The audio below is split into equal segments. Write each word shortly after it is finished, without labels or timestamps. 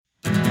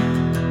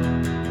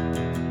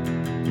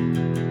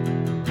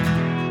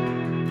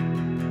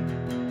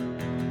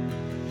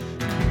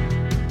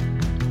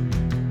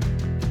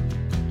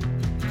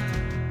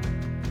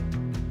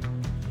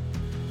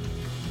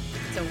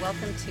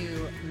welcome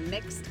to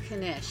Mixed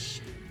Knish,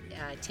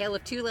 Tale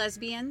of Two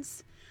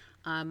Lesbians.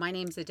 My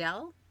name's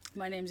Adele.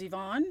 My name's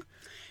Yvonne.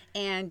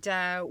 And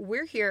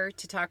we're here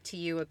to talk to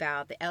you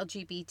about the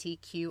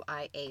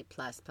LGBTQIA++,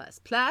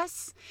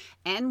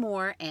 and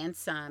more, and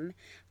some,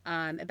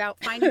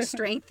 about finding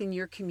strength in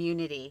your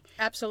community.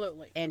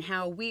 Absolutely. And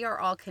how we are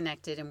all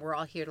connected and we're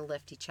all here to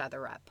lift each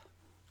other up.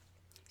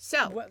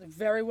 So. Well,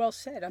 very well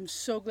said. I'm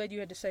so glad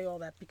you had to say all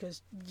that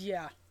because,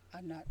 yeah,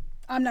 I'm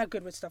not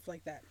good with stuff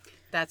like that.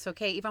 That's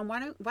okay. Yvonne,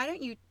 why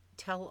don't you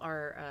tell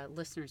our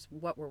listeners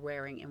what we're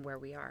wearing and where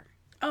we are?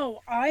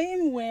 Oh, I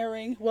am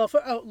wearing, well,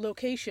 for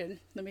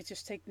location, let me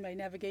just take my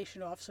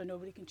navigation off so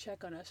nobody can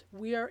check on us.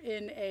 We are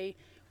in a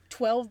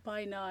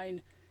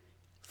 12x9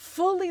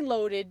 fully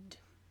loaded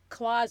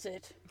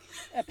closet.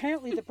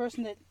 Apparently the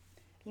person that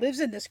lives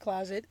in this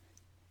closet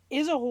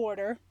is a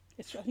hoarder.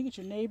 I think it's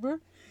your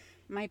neighbor.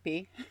 Might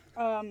be.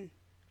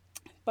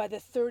 By the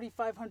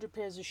 3,500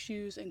 pairs of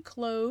shoes and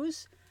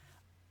clothes.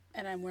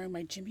 And I'm wearing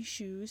my Jimmy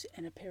shoes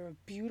and a pair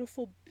of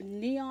beautiful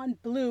neon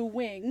blue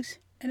wings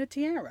and a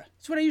tiara.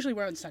 It's what I usually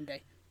wear on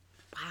Sunday.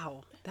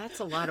 Wow, that's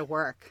a lot of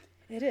work.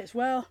 It is.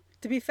 Well,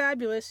 to be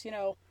fabulous,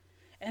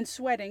 and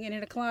sweating and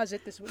in a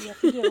closet, this is what you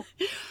have to do.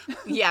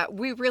 Yeah,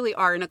 we really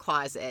are in a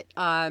closet.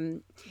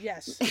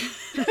 Yes.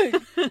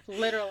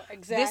 Literal,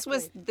 exactly.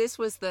 This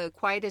was the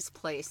quietest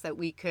place that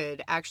we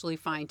could actually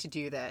find to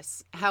do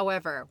this.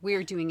 However,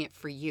 we're doing it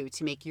for you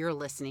to make your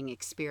listening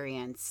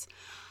experience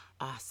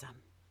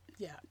awesome.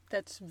 Yeah,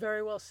 that's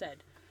very well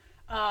said.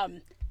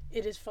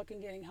 It is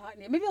fucking getting hot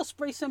in here. Maybe I'll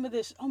spray some of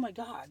this. Oh my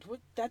God,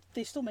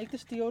 they still make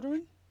this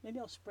deodorant? Maybe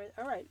I'll spray.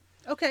 All right.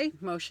 Okay.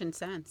 Motion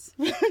sense.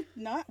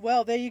 Not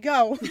well. There you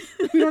go.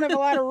 We don't have a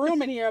lot of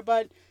room in here,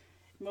 but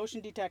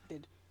motion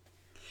detected.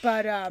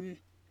 But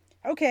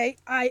okay.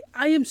 I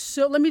am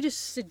so. Let me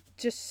just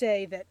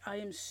say that I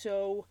am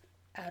so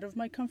out of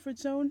my comfort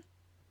zone.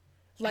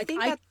 Like I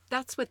think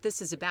that's what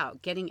this is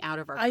about, getting out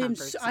of our comfort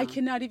zone. I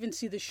cannot even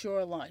see the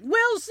shoreline.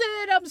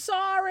 Wilson, I'm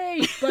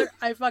sorry. But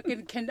I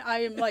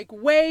am like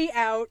way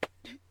out,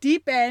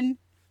 deep end,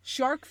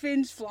 shark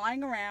fins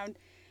flying around.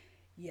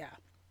 Yeah.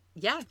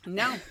 Yeah,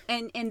 no.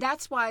 And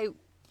that's why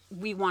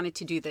we wanted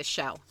to do this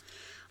show.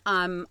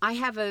 I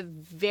have a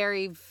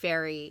very,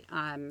 very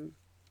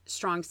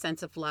strong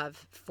sense of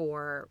love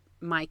for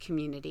my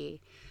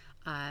community,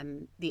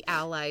 the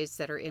allies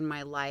that are in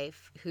my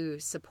life who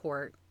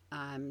support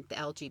the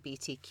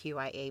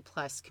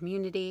LGBTQIA+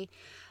 community.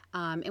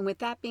 And with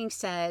that being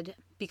said,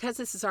 because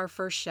this is our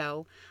first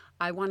show,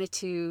 I wanted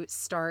to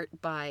start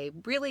by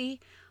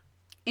really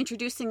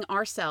introducing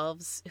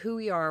ourselves, who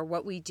we are,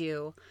 what we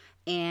do,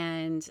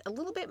 and a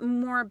little bit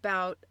more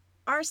about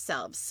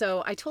ourselves.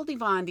 So I told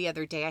Yvonne the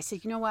other day, I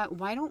said, you know what,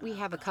 why don't we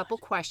have a couple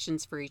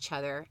questions for each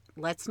other?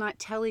 Let's not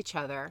tell each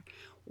other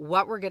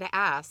what we're going to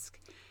ask.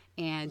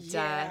 And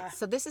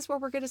so this is where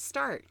we're going to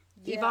start.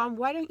 Yeah. Yvonne,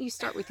 why don't you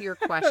start with your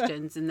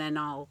questions and then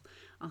I'll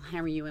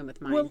hammer you in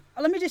with mine. Well,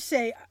 let me just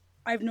say,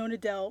 I've known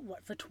Adele,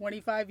 for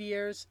 25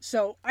 years,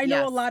 so I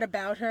know a lot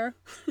about her.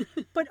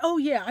 But,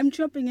 I'm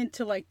jumping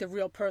into, the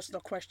real personal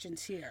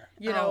questions here.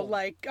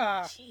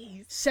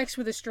 Sex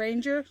with a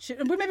stranger.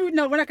 We're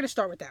not going to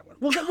start with that one.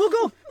 We'll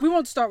go. We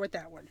won't start with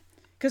that one,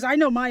 because I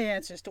know my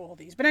answers to all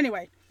these. But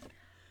anyway,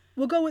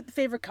 we'll go with the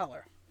favorite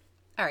color.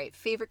 All right,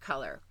 favorite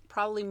color.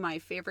 Probably my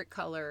favorite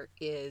color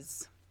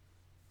is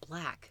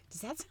black.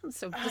 Does that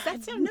sound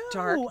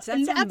dark? Does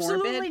that sound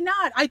absolutely morbid?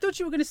 Not. I thought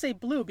you were going to say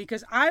blue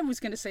because I was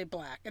going to say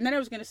black and then I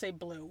was going to say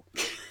blue.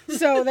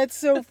 So that's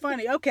so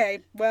funny. Okay.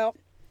 Well,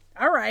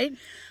 all right.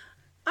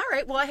 All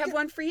right. Well, I have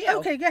one for you.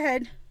 Okay, go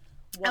ahead.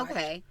 Why?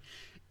 Okay.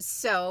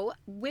 So,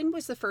 when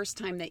was the first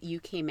time that you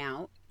came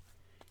out?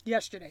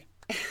 Yesterday.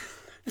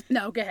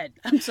 No, go ahead.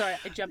 I'm sorry.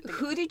 I jumped in.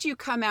 Who did you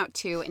come out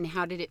to and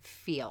how did it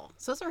feel?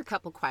 So those are a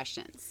couple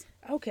questions.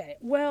 Okay.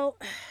 Well,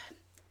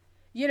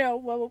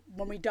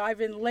 when we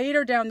dive in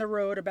later down the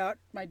road about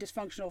my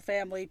dysfunctional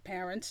family,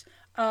 parents,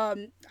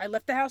 I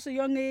left the house at a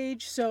young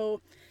age,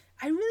 so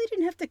I really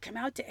didn't have to come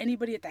out to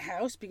anybody at the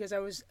house because I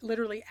was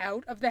literally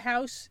out of the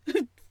house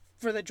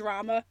for the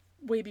drama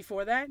way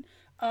before that.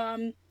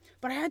 But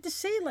I had to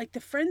say, the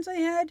friends I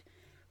had,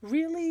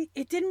 really,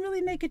 it didn't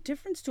really make a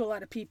difference to a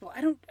lot of people.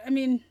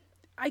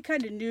 I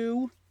kind of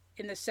knew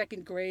in the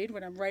second grade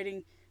when I'm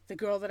writing the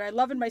girl that I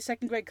love in my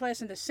second grade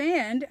class in the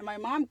sand, and my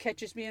mom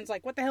catches me and is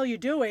like, what the hell are you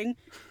doing?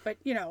 But,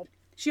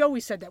 she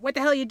always said that, what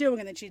the hell are you doing?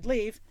 And then she'd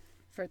leave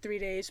for 3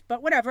 days,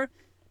 but whatever.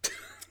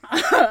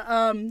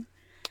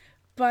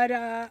 But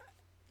I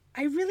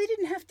really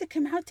didn't have to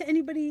come out to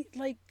anybody,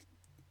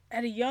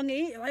 at a young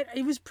age.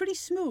 It was pretty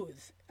smooth,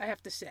 I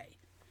have to say.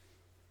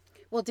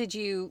 Well,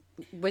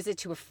 was it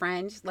to a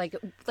friend? Like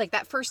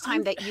that first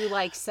time that you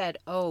said,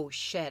 oh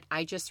shit,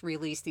 I just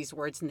released these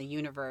words in the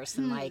universe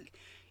and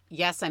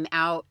yes, I'm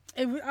out.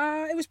 It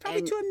was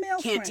probably to a male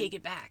friend. Can't take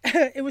it back.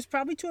 It was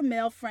probably to a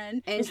male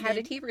friend. And how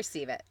did he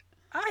receive it?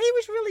 He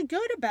was really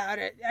good about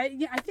it.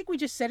 I think we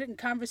just said it in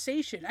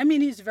conversation.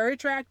 He's very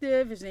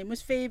attractive. His name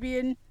was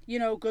Fabian.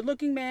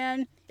 Good-looking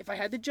man. If I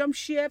had to jump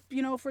ship,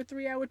 for a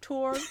 3-hour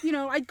tour,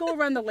 I'd go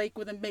around the lake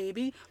with him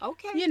maybe.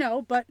 Okay.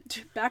 But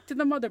back to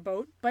the mother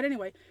boat. But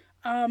anyway,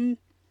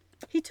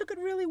 he took it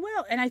really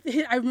well. And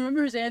I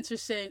remember his answer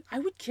saying, I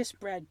would kiss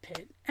Brad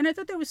Pitt. And I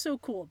thought that was so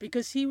cool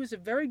because he was a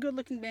very good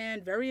looking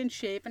man, very in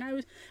shape.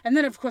 And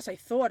then of course I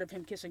thought of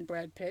him kissing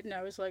Brad Pitt and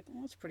I was like,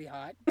 well, it's pretty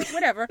hot. But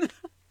whatever.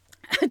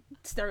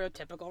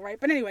 Stereotypical, right?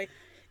 But anyway,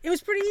 it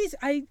was pretty easy.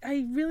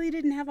 I really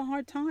didn't have a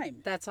hard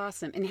time. That's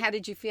awesome. And how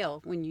did you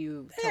feel when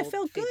you I told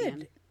felt Fabian?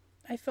 good.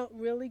 I felt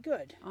really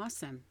good.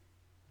 Awesome.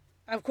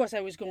 Of course,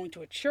 I was going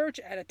to a church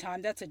at a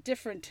time. That's a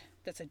different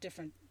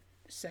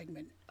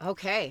segment.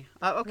 Okay.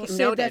 Oh, okay. We'll save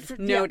Noted. that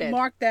Noted. Yeah,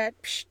 mark that.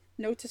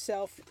 Note to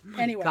self.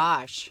 Anyway.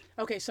 Gosh.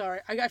 Okay, sorry.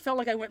 I felt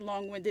like I went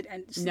long-winded,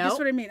 and No. this is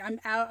what I mean.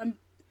 I'm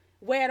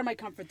way out of my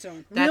comfort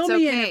zone. That's Reel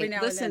me in okay. every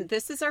now Listen, and then.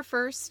 this is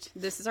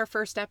our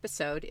first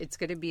episode. It's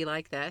going to be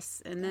like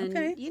this, and then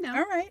Okay.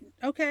 All right.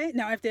 Okay.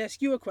 Now I have to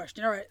ask you a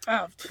question. All right.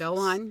 Oh, go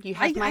on. You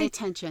have my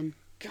attention.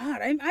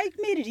 God, I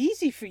made it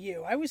easy for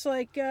you. I was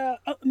like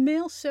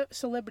male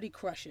celebrity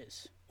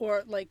crushes,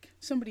 or like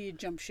somebody you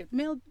jump ship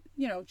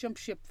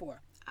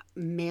for.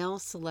 Male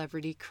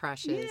celebrity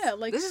crushes. Yeah,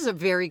 like this is a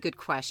very good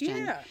question.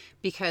 Yeah.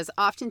 Because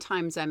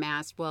oftentimes I'm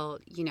asked, well,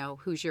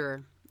 who's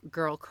your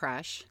girl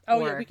crush Oh,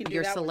 or yeah, we can do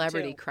your that one,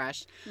 celebrity too.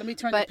 crush? Let me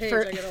turn But the page.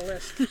 for- I got a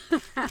list.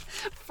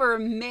 For a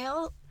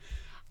male,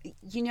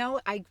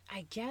 I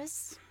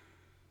guess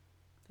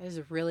that is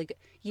a really good.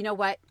 You know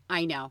what?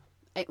 I know.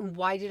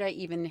 Why did I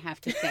even have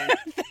to think?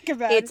 Think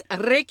about It's it.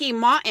 Ricky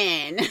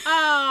Martin.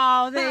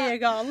 Oh, there you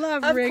go.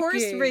 Love Of Ricky.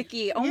 course,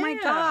 Ricky. Oh my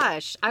Yeah.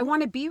 gosh. I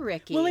want to be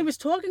Ricky. Well, he was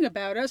talking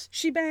about us.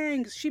 She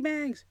bangs. She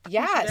bangs.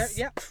 Yes.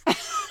 Yep.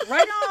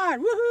 Right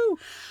on. Woohoo.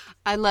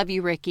 I love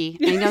you, Ricky.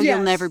 I know Yes.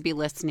 you'll never be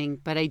listening,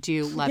 but I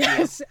do love you.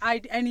 Yes.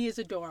 And he is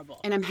adorable.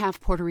 And I'm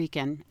half Puerto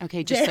Rican.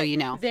 Okay, just so you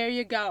know. There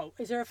you go.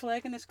 Is there a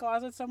flag in this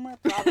closet somewhere?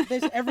 Probably.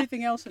 There's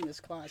everything else in this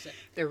closet.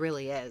 There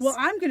really is. Well,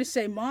 I'm going to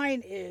say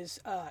mine is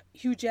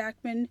Hugh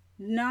Jackman,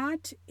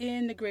 not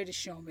in The Greatest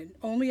Showman,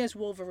 only as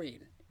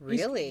Wolverine.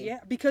 Really? Yeah,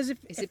 because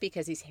Is it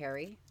because he's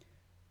hairy?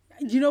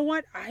 you know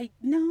what? I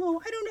don't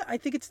know. I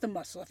think it's the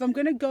muscle. If I'm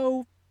going to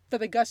go for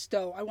the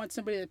gusto, I want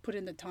somebody to put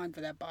in the time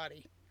for that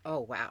body.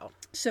 Oh, wow.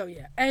 So,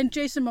 yeah. And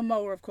Jason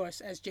Momoa, of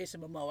course, as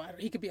Jason Momoa.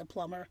 He could be a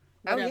plumber.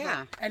 Oh, Whatever,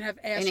 yeah. And have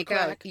ass And it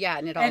crack. goes. Yeah,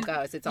 and it all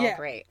goes. It's all yeah.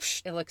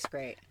 great. It looks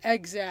great.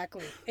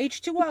 Exactly.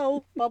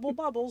 H2O,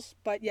 bubbles.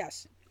 But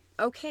yes.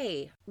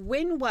 Okay.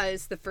 When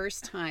was the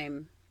first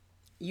time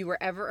you were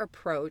ever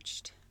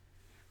approached?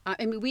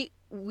 I mean,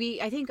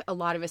 I think a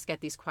lot of us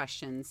get these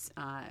questions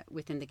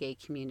within the gay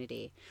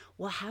community.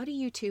 Well, how do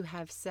you two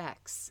have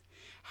sex?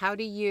 How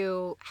do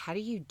you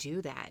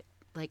do that?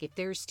 Like, if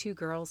there's two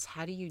girls,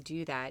 how do you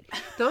do that?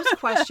 Those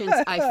questions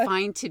I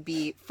find to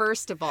be,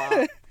 first of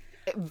all,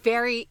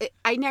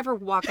 I never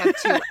walk up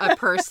to a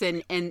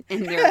person and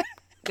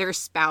their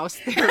spouse,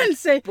 their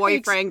Say,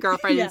 boyfriend,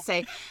 girlfriend, yeah. and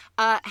say,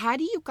 how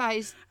do you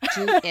guys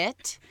do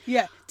it?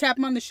 Yeah, tap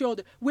him on the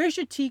shoulder. Where's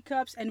your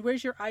teacups and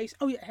where's your ice?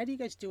 Oh, yeah. How do you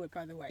guys do it,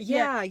 by the way?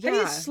 Yeah. How do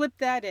you slip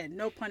that in?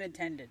 No pun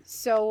intended.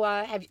 So,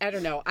 I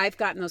don't know. I've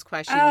gotten those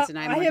questions, and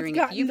I'm wondering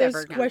if you've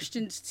ever gotten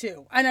questions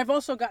too. And I've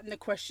also gotten the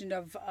question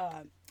of,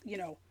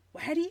 well,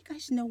 how do you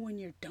guys know when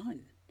you're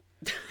done?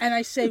 And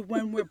I say,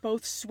 when we're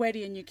both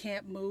sweaty and you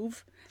can't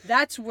move.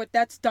 That's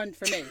done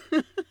for me.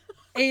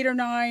 8 or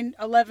 9,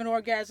 11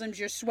 orgasms,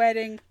 you're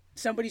sweating.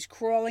 Somebody's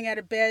crawling out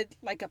of bed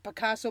like a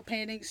Picasso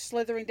painting,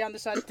 slithering down the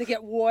side to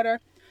get water.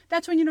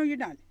 That's when you know you're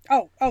done.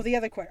 Oh, the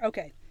other question.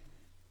 Okay.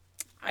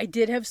 I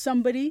did have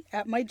somebody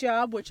at my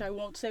job, which I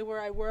won't say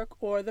where I work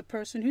or the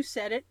person who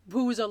said it,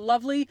 who was a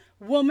lovely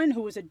woman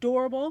who was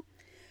adorable.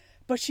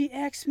 But she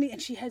asked me,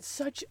 and she had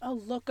such a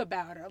look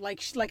about her,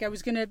 like I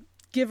was going to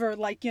give her,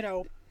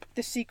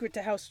 the secret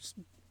to how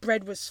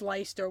bread was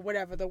sliced or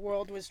whatever, the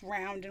world was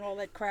round and all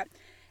that crap.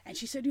 And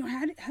she said,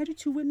 how do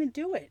two women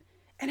do it?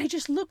 And I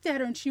just looked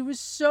at her, and she was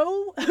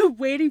so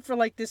waiting for,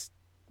 this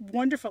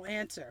wonderful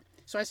answer.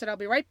 So I said, I'll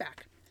be right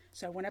back.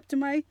 So I went up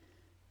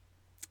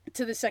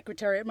to the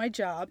secretary at my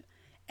job,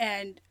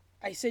 and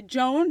I said,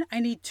 Joan, I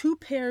need 2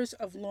 pairs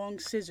of long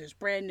scissors,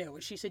 brand new.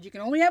 And she said, you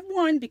can only have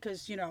one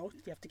because, you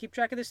have to keep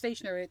track of the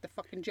stationery at the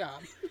fucking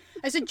job.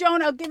 I said,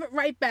 Joan, I'll give it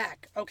right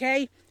back,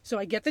 okay? So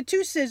I get the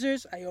 2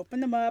 scissors, I open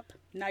them up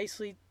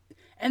nicely,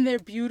 and they're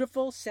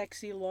beautiful,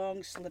 sexy,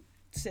 long slip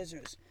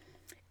scissors.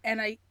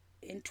 And I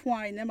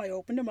entwine them, I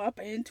opened them up,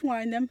 I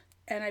entwined them,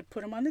 and I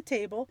put them on the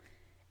table,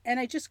 and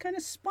I just kind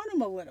of spun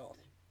them a little.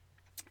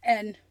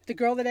 And the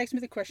girl that asked me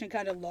the question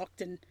kind of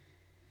looked, and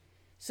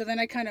so then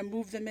I kind of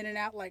moved them in and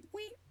out like,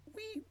 wee.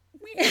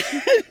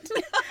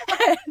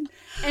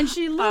 and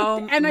she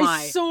looked, and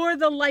I saw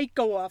the light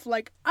go off,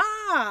 like,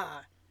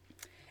 ah.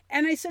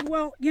 And I said,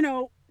 well,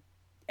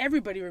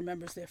 everybody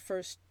remembers their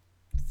first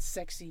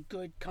sexy,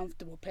 good,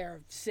 comfortable pair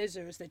of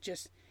scissors that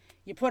just,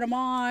 you put them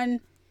on,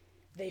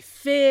 they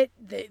fit,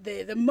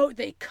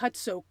 they cut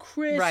so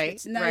crisp, right,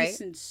 it's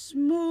nice and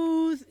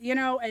smooth,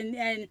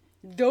 and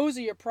those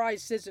are your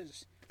prized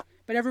scissors.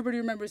 but everybody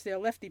remembers their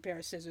lefty pair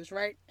of scissors,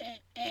 right?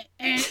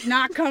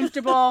 Not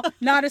comfortable,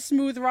 not a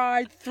smooth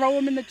ride. Throw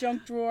them in the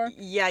junk drawer.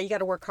 Yeah, you got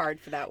to work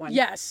hard for that one.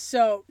 Yes,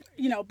 so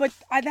but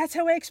that's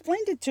how I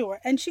explained it to her,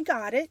 and she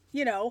got it,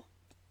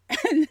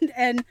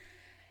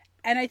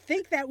 and I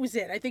think that was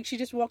it. I think she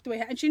just walked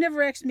away, and she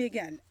never asked me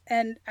again.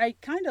 And I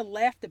kind of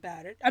laughed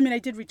about it. I mean, I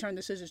did return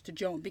the scissors to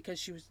Joan because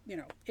she was,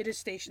 it is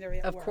stationary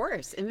at work. Of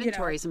course,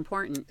 inventory is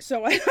important.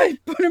 So I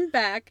put them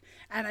back,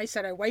 and I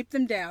said I wiped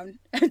them down,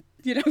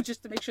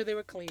 just to make sure they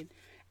were clean.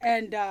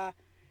 And,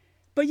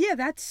 but yeah,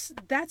 that's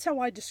how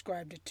I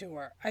described it to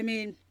her. I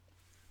mean,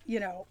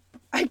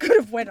 I could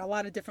have went a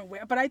lot of different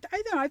ways, but I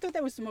thought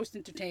that was the most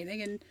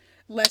entertaining and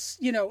less,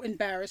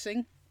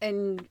 embarrassing.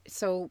 And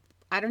so,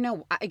 I don't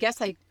know. I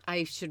guess I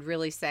should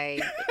really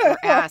say, or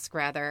ask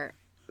rather,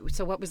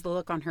 so what was the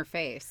look on her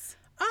face?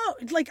 Oh,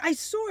 like I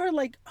saw her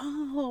like,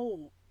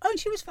 oh, and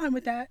she was fine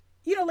with that.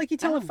 Like you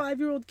tell a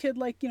 5-year-old kid,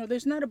 like,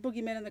 there's not a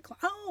boogeyman in the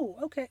closet. Oh,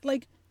 okay.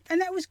 Like,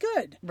 and that was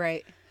good.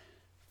 Right.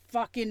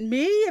 Fucking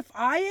me, if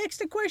I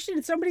asked a question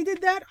and somebody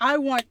did that, I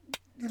want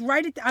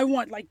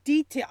like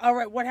detail. All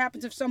right, what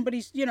happens if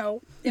somebody's,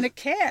 in a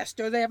cast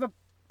or they have a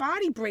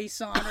body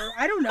brace on, or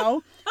I don't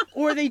know,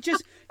 or they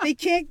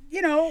can't,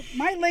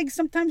 my legs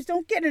sometimes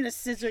don't get in a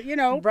scissor,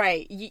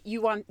 Right.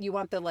 You want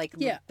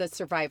the the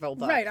survival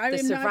book. Right. The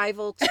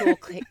survival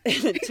toolkit.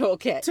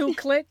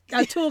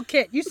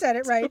 Toolkit. You said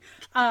it right.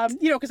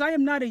 Because I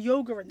am not a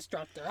yoga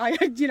instructor.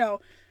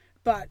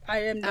 But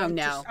I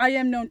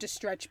am known to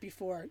stretch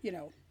before,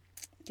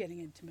 getting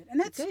intimate. And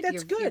that's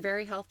good. You're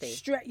very healthy.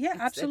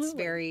 Absolutely. It's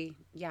very,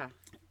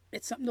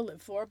 It's something to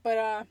live for,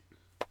 but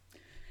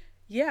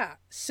yeah.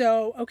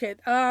 So, okay.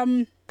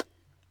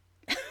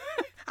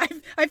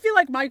 I feel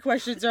like my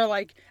questions are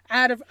like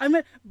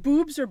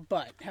boobs or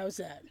butt. How's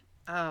that?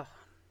 Oh.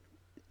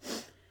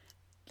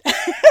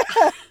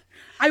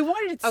 I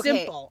wanted it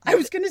simple. I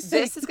was going to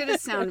say this is going to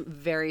sound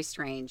very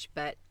strange,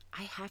 but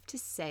I have to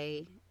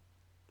say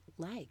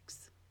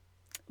legs.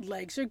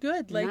 Legs are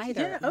good. Legs.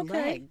 Neither. Yeah, okay.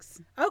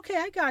 Legs. Okay,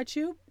 I got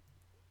you.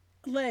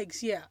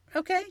 Legs, yeah.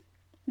 Okay.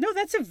 No,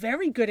 that's a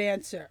very good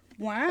answer.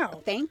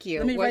 Wow. Thank you.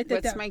 Let me write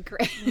that what's down. my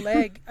grade?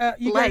 Leg.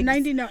 You got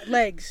 99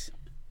 legs.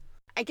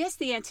 I guess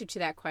the answer to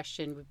that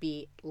question would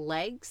be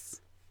legs,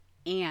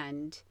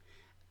 and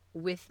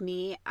with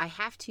me, I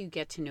have to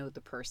get to know the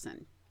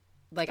person.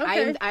 Like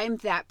I'm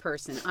that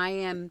person.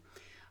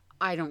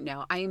 I don't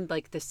know. I am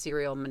like the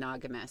serial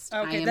monogamist.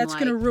 Okay, that's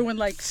going to ruin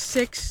like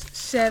 6,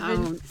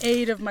 7,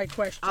 8 of my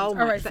questions. Oh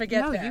my, all right,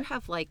 forget that. No, you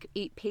have like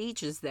 8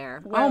 pages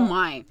there. Well, oh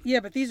my. Yeah,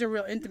 but these are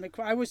real intimate.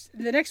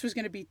 The next was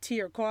going to be tea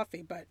or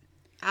coffee, but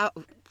I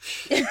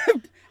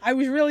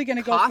was really going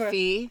to go for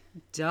coffee.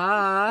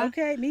 Duh.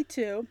 Okay, me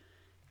too.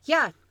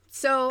 Yeah.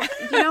 So,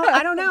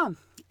 I don't know.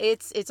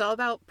 It's all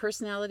about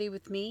personality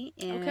with me,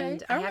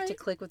 and I have to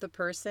click with a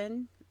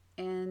person.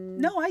 And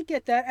no, I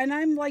get that, and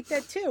I'm like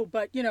that too.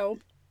 But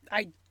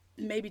I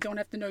maybe don't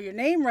have to know your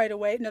name right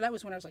away. No, that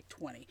was when I was like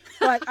 20.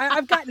 But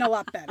I've gotten a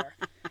lot better.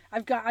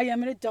 I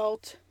am an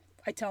adult.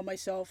 I tell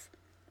myself,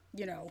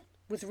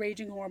 with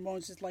raging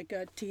hormones, is like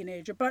a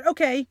teenager. But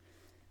okay.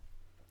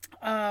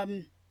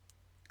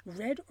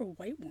 Red or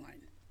white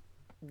wine?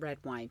 Red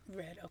wine.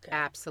 Red, okay.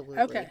 Absolutely.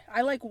 Okay,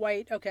 I like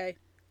white, okay.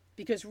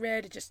 Because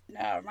red, it just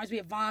reminds me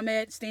of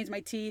vomit, stains my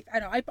teeth. I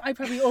don't know, I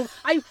probably,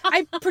 I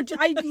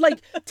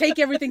like take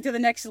everything to the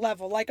next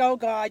level. Like, oh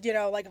God,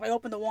 like if I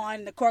open the wine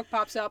and the cork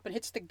pops up and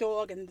hits the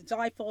dog and its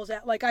eye falls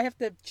out, like I have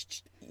to.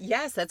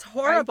 Yes, that's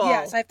horrible.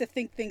 I have to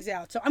think things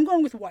out. So I'm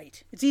going with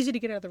white. It's easy to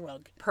get out of the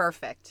rug.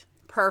 Perfect.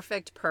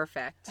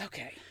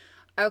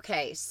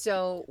 Okay,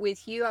 so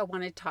with you, I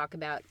want to talk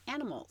about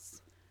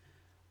animals.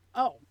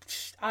 Oh,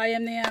 I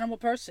am the animal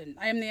person.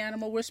 I am the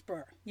animal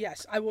whisperer.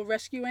 Yes, I will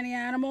rescue any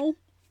animal.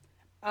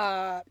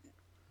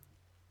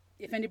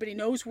 If anybody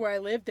knows where I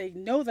live, they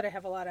know that I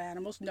have a lot of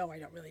animals. No, I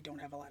don't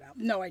have a lot of.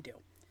 No, I do.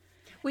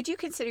 Would you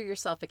consider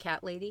yourself a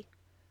cat lady?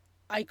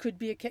 I could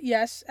be a cat.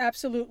 Yes,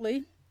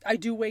 absolutely. I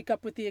do wake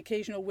up with the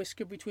occasional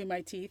whisker between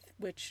my teeth,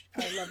 which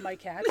I love my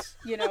cats,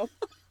 it's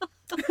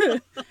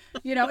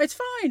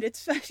fine.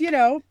 It's,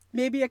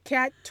 maybe a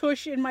cat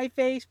tush in my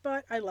face,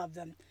 but I love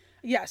them.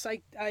 Yes,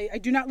 I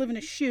do not live in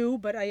a shoe,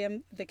 but I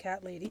am the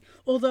cat lady.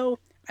 Although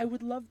I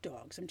would love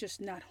dogs. I'm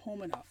just not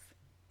home enough.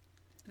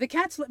 The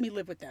cats let me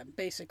live with them,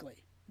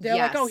 basically. They're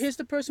like, oh, here's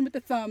the person with the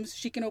thumbs.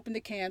 She can open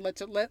the can.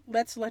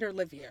 Let's let her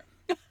live here.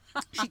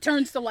 She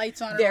turns the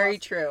lights on and Very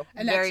off, true.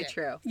 and Very that's it.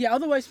 true. Yeah,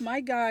 otherwise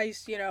my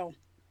guys,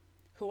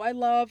 who I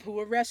love, who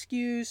are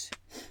rescues,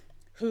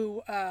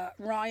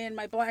 Ryan,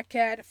 my black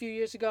cat, a few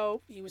years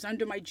ago, he was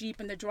under my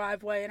Jeep in the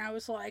driveway, and I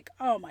was like,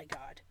 oh my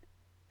God.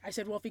 I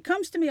said, well, if he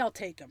comes to me, I'll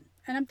take him.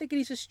 And I'm thinking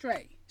he's a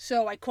stray.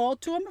 So I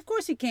called to him. Of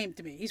course he came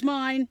to me. He's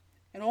mine,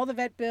 and all the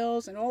vet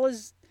bills, and all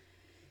his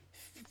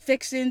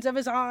fixins of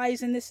his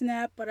eyes, and this and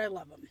that, but I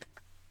love him.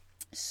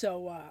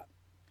 So,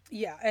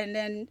 yeah, and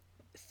then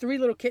 3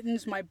 little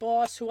kittens, my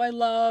boss, who I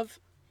love,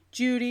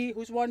 Judy,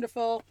 who's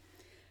wonderful,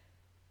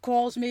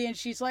 calls me and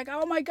she's like,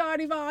 "Oh my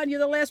God, Yvonne, you're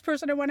the last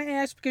person I want to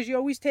ask because you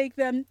always take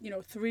them."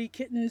 3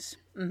 kittens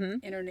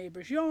in her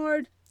neighbor's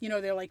yard.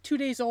 They're like 2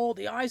 days old.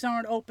 The eyes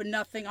aren't open,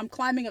 nothing. I'm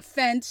climbing a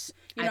fence.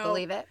 I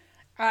believe it.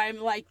 I'm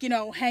like,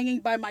 hanging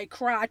by my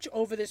crotch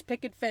over this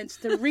picket fence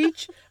to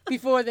reach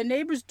before the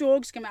neighbor's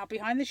dogs come out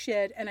behind the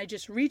shed. And I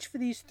just reach for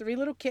these 3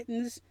 little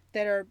kittens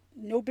that are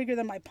no bigger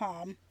than my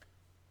palm.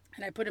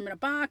 And I put them in a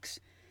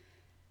box,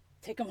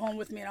 take them home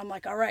with me. And I'm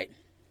like, all right,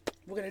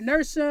 we're going to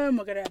nurse them.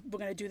 We're going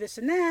to do this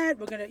and that.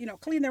 We're going to,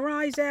 clean their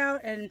eyes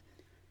out. And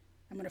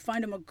I'm going to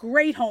find them a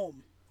great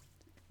home.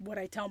 What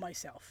I tell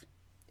myself.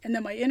 And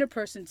then my inner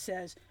person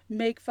says,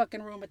 make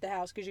fucking room at the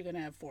house because you're going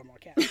to have 4 more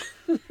cats.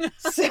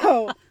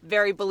 So.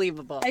 Very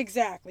believable.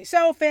 Exactly.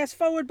 So fast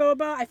forward,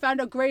 Boba, I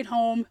found a great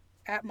home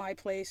at my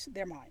place.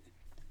 They're mine.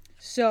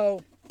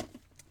 So,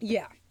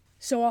 yeah.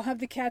 So I'll have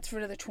the cats for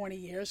another 20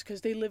 years because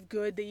they live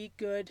good. They eat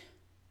good.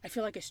 I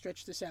feel like I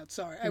stretched this out.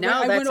 Sorry. I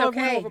went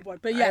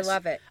overboard. But yes, I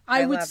love it.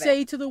 I would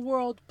say to the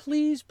world,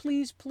 please,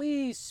 please,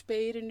 please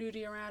spay and neuter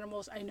your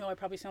animals. I know I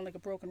probably sound like a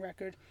broken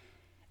record.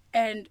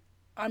 And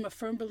I'm a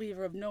firm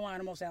believer of no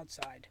animals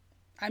outside.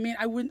 I mean,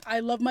 I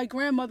love my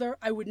grandmother.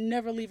 I would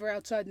never leave her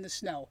outside in the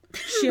snow,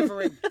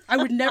 shivering. I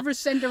would never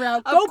send her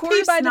out. Go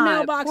pee by the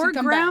mailbox and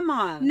come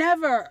grandma.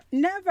 back.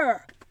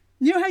 Never.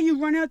 You know how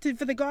you run out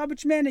for the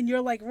garbage man and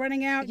you're like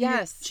running out in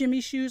your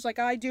shimmy shoes like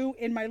I do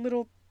in my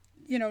little,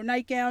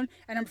 nightgown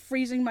and I'm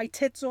freezing my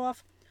tits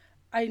off?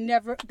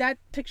 That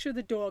picture of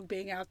the dog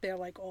being out there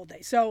like all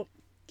day. So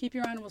keep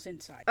your animals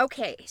inside.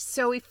 Okay,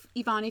 so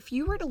Yvonne, if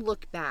you were to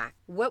look back,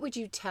 what would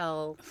you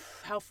tell?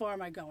 How far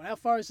am I going? How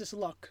far does this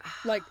look?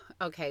 Like,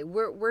 okay,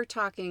 we're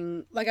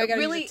talking. Like I got to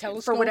really, use a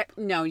telescope.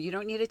 No, you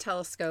don't need a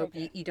telescope.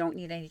 Okay. You don't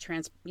need any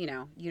you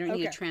don't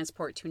need to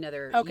transport to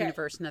another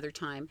universe, another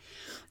time.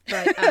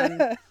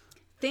 But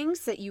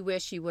things that you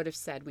wish you would have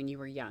said when you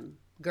were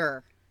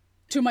younger.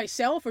 To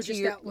myself or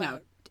just out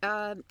loud?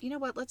 No. You know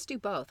what? Let's do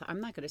both.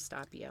 I'm not going to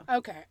stop you.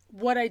 Okay.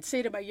 What I'd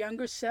say to my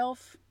younger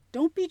self.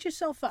 Don't beat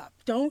yourself up.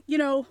 Don't,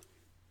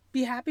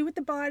 be happy with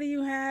the body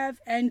you have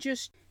and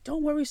just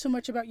don't worry so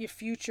much about your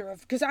future.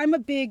 Because I'm a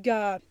big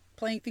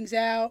playing things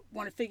out,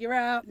 want to figure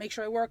out, make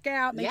sure I work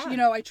out, make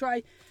sure, I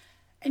try.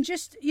 And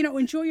just,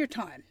 enjoy your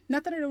time.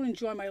 Not that I don't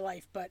enjoy my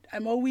life, but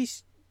I'm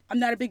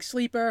not a big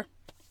sleeper.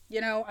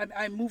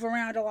 I move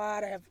around a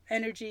lot. I have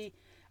energy.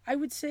 I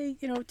would say,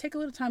 take a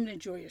little time and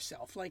enjoy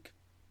yourself. Like,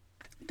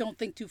 don't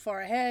think too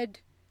far ahead.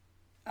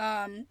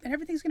 And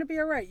everything's going to be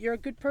all right. You're a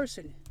good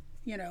person.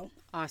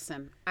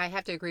 Awesome. I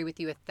have to agree with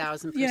you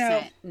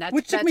 1,000%.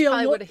 Which took me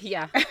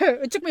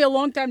it took me a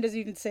long time to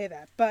even say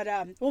that. But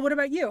what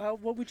about you?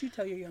 What would you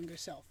tell your younger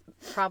self?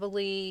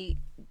 Probably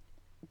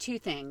 2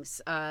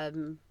 things.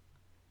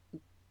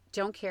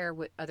 Don't care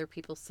what other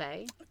people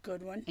say. A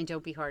good one. And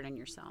don't be hard on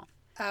yourself.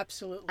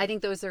 Absolutely. I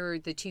think those are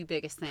the 2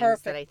 biggest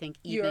things that I think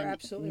even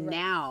right.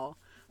 now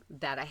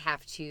that I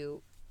have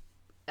to,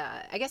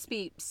 I guess,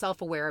 be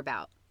self-aware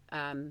about.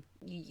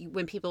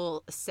 When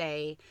people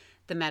say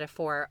the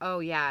metaphor, oh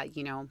yeah,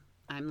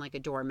 I'm like a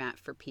doormat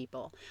for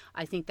people.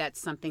 I think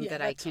that's something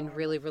that I can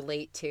really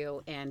relate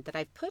to, and that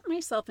I've put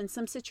myself in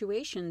some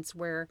situations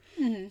where,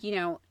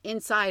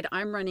 inside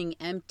I'm running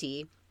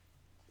empty.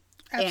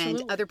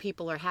 Absolutely. And other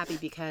people are happy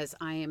because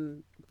I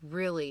am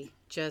really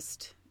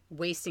just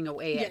wasting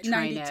away at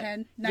trying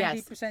 90-10,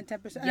 90%,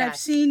 10%. Yes. And I've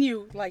seen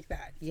you like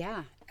that.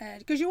 Yeah. And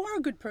because you are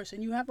a good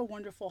person. You have a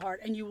wonderful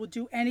heart and you will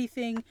do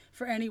anything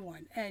for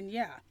anyone. And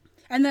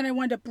And then I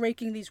wound up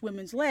breaking these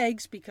women's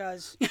legs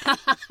because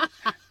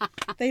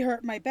they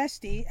hurt my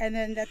bestie, and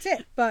then that's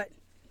it. But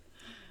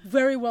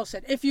very well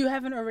said. If you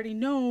haven't already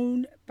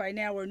known by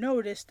now or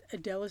noticed,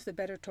 Adele is the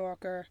better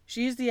talker.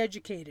 She is the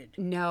educated.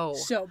 No.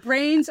 So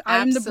brains,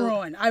 I'm the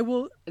brawn. I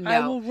will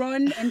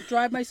run and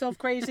drive myself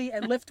crazy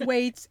and lift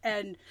weights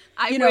and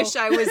I wish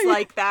I was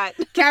like that.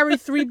 Carry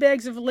 3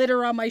 bags of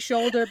litter on my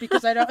shoulder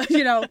because I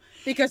don't,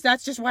 because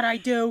that's just what I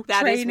do.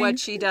 That is what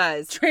she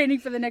does. Training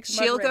for the next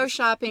month. She'll go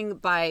shopping,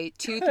 buy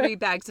 2-3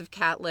 bags of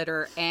cat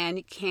litter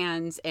and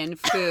cans and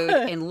food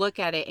and look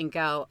at it and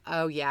go,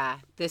 oh yeah,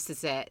 this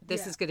is it.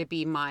 This is going to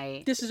be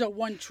my... This is a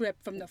one trip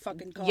from the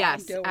fucking car.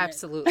 Yes,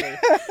 absolutely.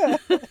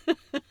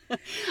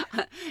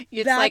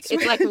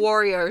 It's like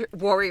warrior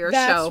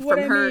show from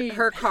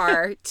her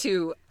car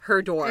to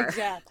her door.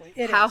 Exactly.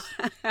 How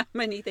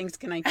many things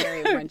can I carry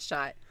in one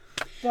shot?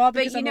 Well,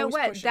 but you know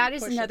what? That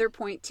is another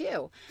point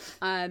too.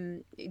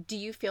 Do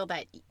you feel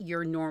that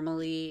you're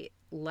normally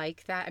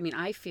like that? I mean,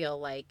 I feel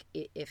like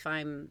if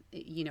I'm,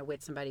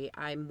 with somebody,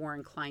 I'm more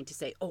inclined to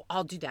say, "Oh,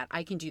 I'll do that.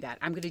 I can do that.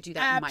 I'm going to do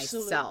that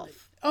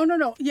myself." Oh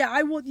no. Yeah,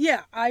 I will.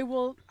 Yeah, I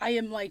will. I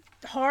am like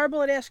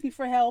horrible at asking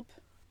for help.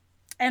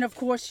 And of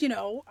course,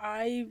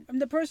 I am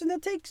the person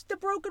that takes the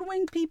broken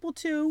wing people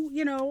too,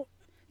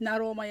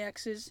 not all my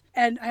exes.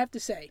 And I have to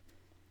say,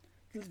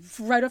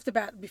 right off the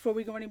bat, before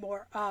we go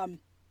anymore,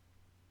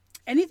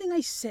 anything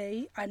I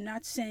say, I'm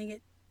not saying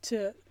it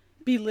to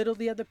belittle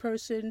the other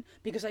person,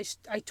 because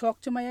I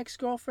talk to my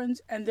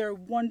ex-girlfriends and they're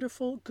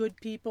wonderful, good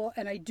people,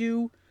 and I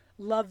do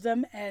love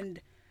them.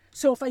 And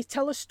So if I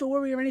tell a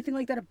story or anything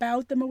like that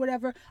about them or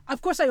whatever,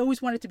 of course I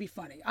always want it to be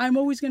funny. I'm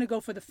always going to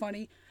go for the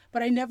funny,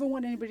 but I never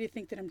want anybody to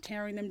think that I'm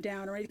tearing them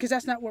down or anything, because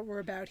that's not what we're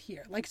about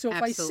here. Like, so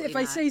if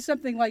I say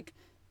something like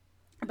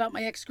about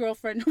my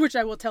ex-girlfriend, which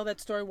I will tell that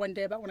story one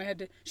day about when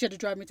she had to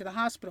drive me to the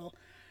hospital,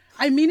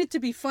 I mean it to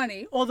be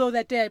funny, although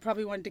that day I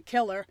probably wanted to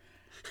kill her.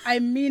 I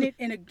mean it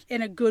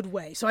in a good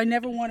way. So I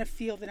never want to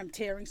feel that I'm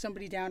tearing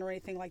somebody down or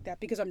anything like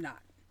that, because I'm not.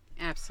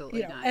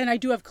 Absolutely not. And I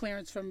do have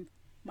clearance from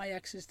my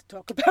exes to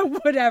talk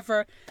about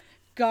whatever.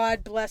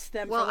 God bless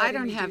them. Well, I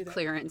don't have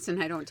clearance,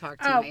 and I don't talk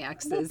to my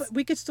exes. Well, but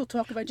we could still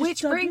talk about.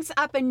 Which brings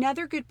up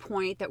another good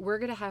point that we're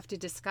going to have to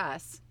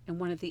discuss in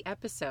one of the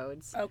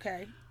episodes.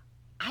 Okay.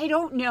 I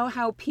don't know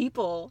how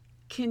people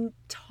can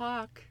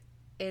talk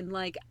and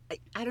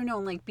I don't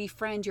know,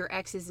 befriend your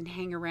exes and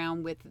hang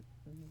around with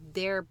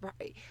their.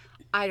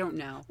 I don't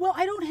know. Well,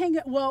 I don't hang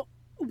out. Well,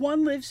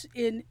 one lives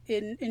in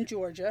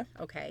Georgia.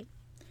 Okay.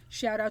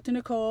 Shout out to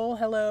Nicole.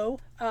 Hello.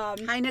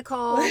 Hi,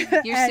 Nicole.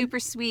 You're super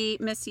sweet.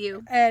 Miss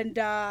you. And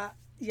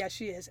yeah,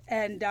 she is.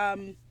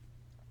 And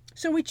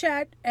so we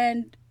chat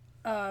and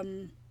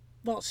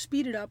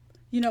speed it up.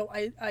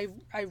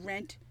 I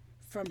rent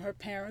from her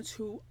parents,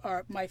 who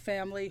are my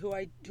family, who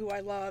I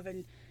love,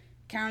 and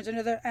Karen's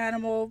another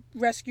animal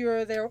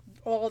rescuer. They're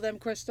all of them,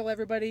 Crystal,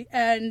 everybody,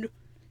 and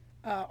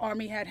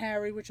Army had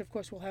Harry, which of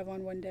course we'll have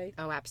on one day.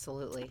 Oh,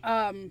 absolutely.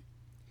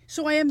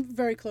 So I am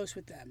very close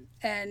with them,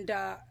 and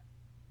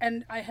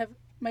I have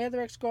my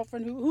other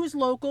ex-girlfriend who's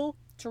local,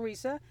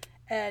 Teresa,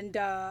 and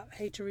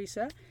hey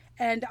Teresa,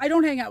 and I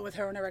don't hang out with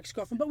her and her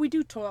ex-girlfriend, but we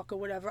do talk or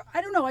whatever.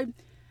 I don't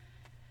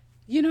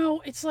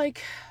know. It's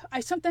like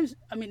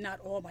not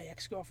all my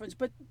ex-girlfriends,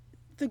 but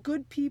the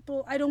good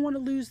people, I don't want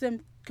to lose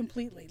them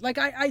completely. Like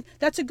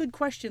that's a good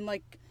question.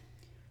 Like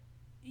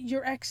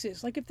your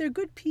exes, like if they're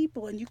good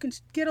people and you can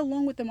get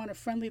along with them on a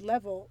friendly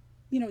level,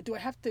 do I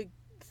have to,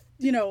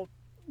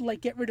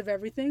 get rid of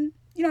everything?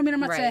 I'm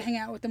not saying I hang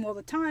out with them all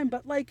the time,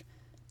 but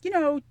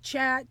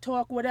chat,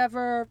 talk,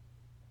 whatever.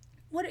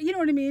 You know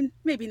what I mean?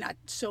 Maybe not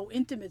so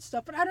intimate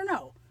stuff, but I don't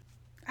know.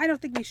 I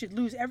don't think we should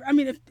lose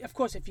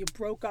if you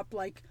broke up,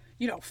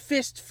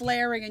 fist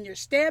flaring and you're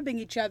stabbing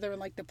each other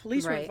and the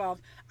police were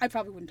involved, I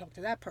probably wouldn't talk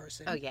to that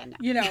person. Oh yeah, no.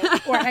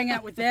 Or hang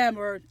out with them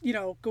or,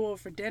 go over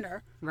for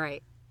dinner.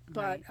 Right.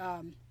 But,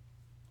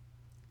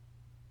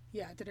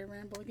 yeah, did I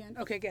ramble again?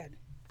 Okay, good.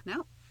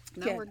 No,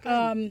 we're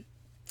good.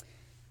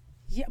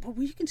 Yeah, but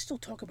we can still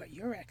talk about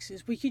your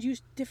exes. We could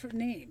use different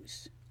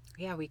names.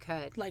 Yeah, we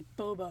could. Like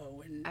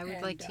Bobo and I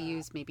would like to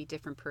use maybe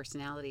different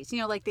personalities.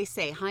 Like they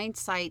say,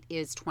 hindsight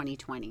is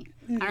 20/20.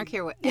 I don't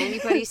care what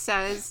anybody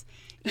says.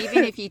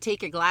 Even if you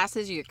take your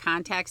glasses or your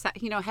contacts out,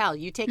 hell,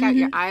 you take out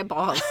your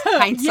eyeballs.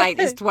 Hindsight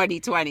is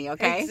 20/20,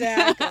 okay?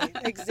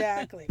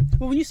 Exactly.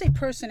 Well, when you say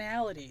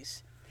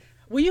personalities,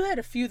 you had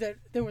a few that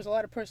there was a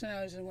lot of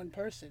personalities in one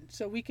person.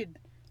 So we could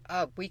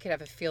have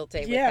a field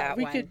day with that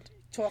one. Yeah, we could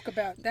talk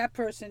about that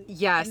person.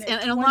 Yes,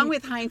 and along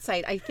with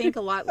hindsight, I think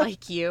a lot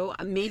like you.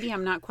 Maybe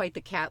I'm not quite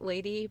the cat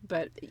lady,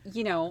 but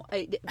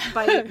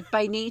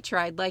by nature,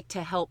 I'd like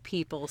to help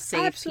people,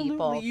 save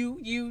people.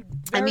 Absolutely, you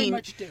very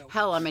much do.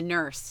 Hell, I'm a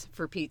nurse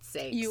for Pete's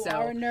sake. You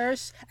are a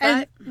nurse,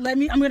 and I'm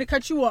going to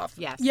cut you off.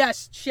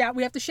 Yes.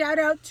 We have to shout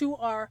out to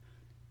our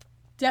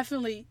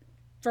definitely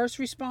first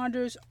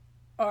responders,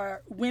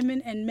 our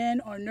women and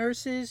men, our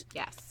nurses.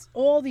 Yes,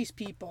 all these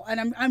people,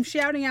 and I'm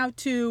shouting out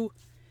to.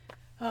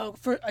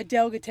 For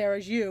Adele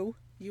Gutierrez, you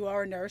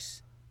are a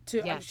nurse.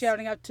 I'm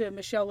shouting out to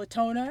Michelle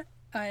Latona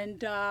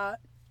and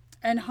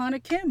Hannah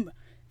Kim.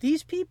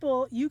 These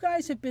people, you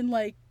guys have been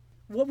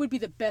what would be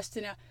the best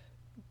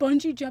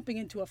bungee jumping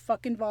into a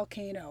fucking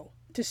volcano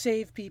to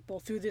save people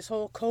through this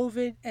whole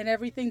COVID and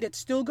everything that's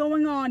still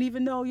going on,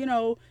 even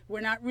though, we're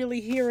not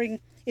really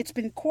hearing, it's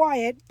been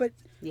quiet, but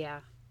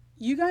yeah,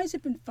 you guys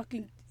have been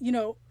fucking,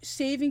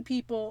 saving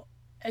people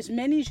as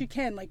many as you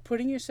can,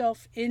 putting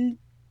yourself in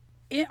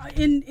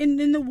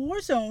the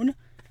war zone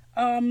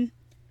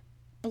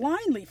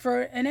blindly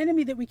for an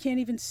enemy that we can't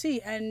even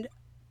see. And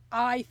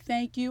I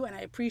thank you and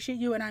I appreciate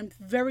you, and I'm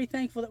very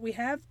thankful that we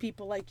have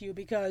people like you,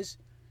 because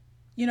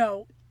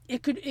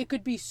it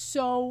could be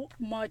so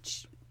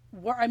much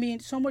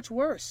so much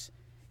worse,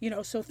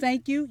 so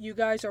thank you. You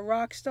guys are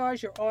rock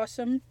stars. You're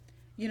awesome.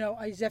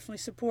 I definitely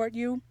support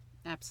you.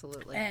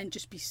 Absolutely. And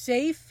just be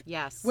safe.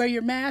 Yes. Wear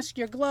your mask,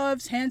 your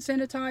gloves, hand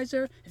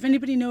sanitizer. If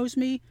anybody knows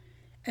me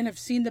and have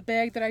seen the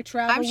bag that I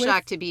travel with. I'm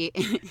shocked to be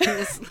in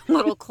this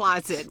little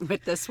closet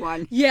with this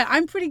one. Yeah,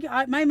 I'm pretty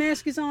good. My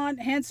mask is on,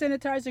 hand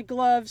sanitizer,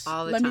 gloves.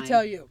 All the time. Let me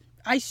tell you.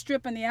 I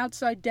strip on the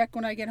outside deck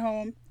when I get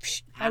home.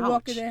 I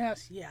walk in the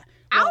house. Yeah.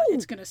 Well,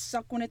 it's going to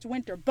suck when it's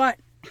winter, but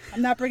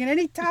I'm not bringing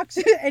any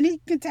any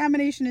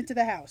contamination into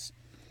the house.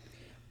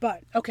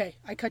 But, okay,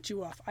 I cut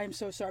you off. I'm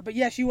so sorry. But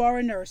yes, you are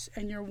a nurse,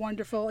 and you're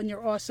wonderful, and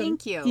you're awesome.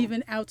 Thank you.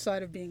 Even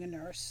outside of being a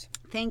nurse.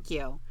 Thank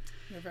you.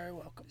 You're very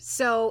welcome.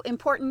 So,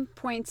 important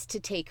points to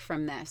take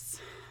from this.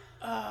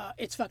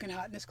 It's fucking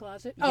hot in this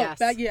closet. Yes,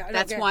 that's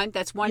okay. one.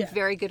 That's one Yeah.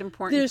 very good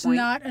important There's point.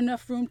 not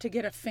enough room to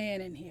get a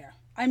fan in here.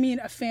 I mean,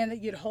 a fan that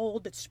you'd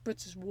hold that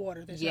spritzes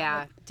water. There's Yeah,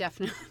 not,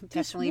 definitely, this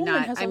definitely woman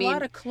not. has I a mean,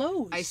 lot of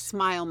clothes. I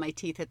smile, my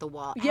teeth hit the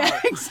wall. Yeah, Ow.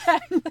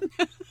 exactly.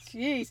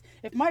 Jeez,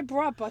 if my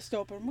bra bust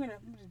open, I'm gonna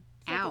fucking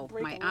Ow,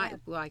 break my a eye. leg.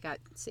 Well, I got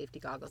safety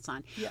goggles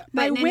on. Yeah,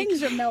 But my in any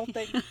wings are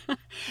melting.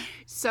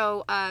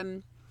 So,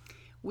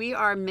 we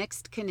are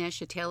Mixed Knish,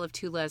 A Tale of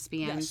Two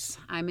Lesbians.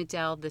 Yes. I'm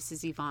Adele. This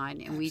is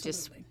Yvonne, and we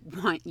just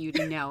Absolutely. want you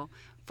to know,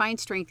 find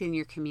strength in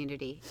your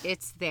community.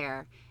 It's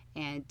there.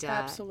 And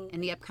Absolutely.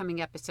 in the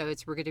upcoming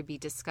episodes, we're going to be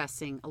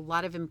discussing a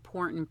lot of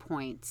important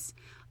points.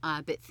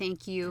 But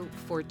thank you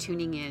for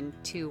tuning in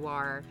to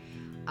our,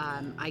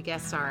 I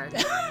guess our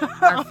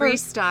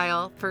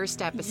freestyle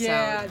first episode.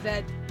 Yeah,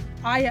 that.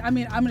 I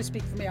mean, I'm gonna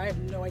speak for me. I have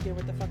no idea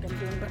what the fuck I'm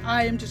doing, but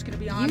I am just gonna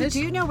be honest.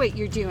 You do know what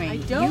you're doing. I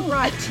don't. You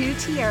brought 2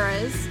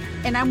 tiaras,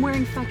 and I'm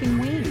wearing fucking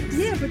wings.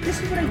 Yeah, but this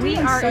is what I do We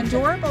on are Sunday.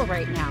 adorable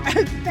right now.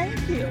 Thank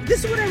you.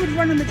 This is what I would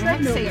run on the I have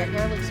to treadmill. say, your with.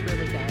 hair looks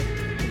really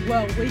good.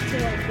 Well, wait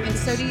till I. And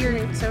so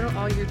do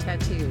all your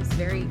tattoos.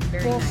 Very,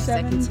 very All nice.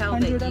 I can tell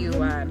 700 that of you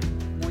them?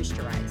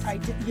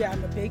 moisturize. Yeah,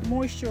 I'm a big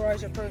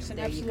moisturizer person.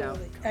 There you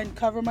absolutely. go. And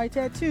cover my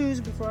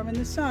tattoos before I'm in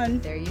the sun.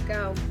 There you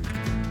go.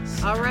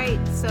 All right.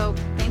 So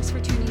thanks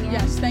for tuning in.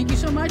 Yes, thank you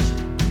so much.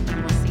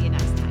 And we'll see you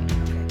next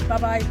time. Bye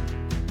bye.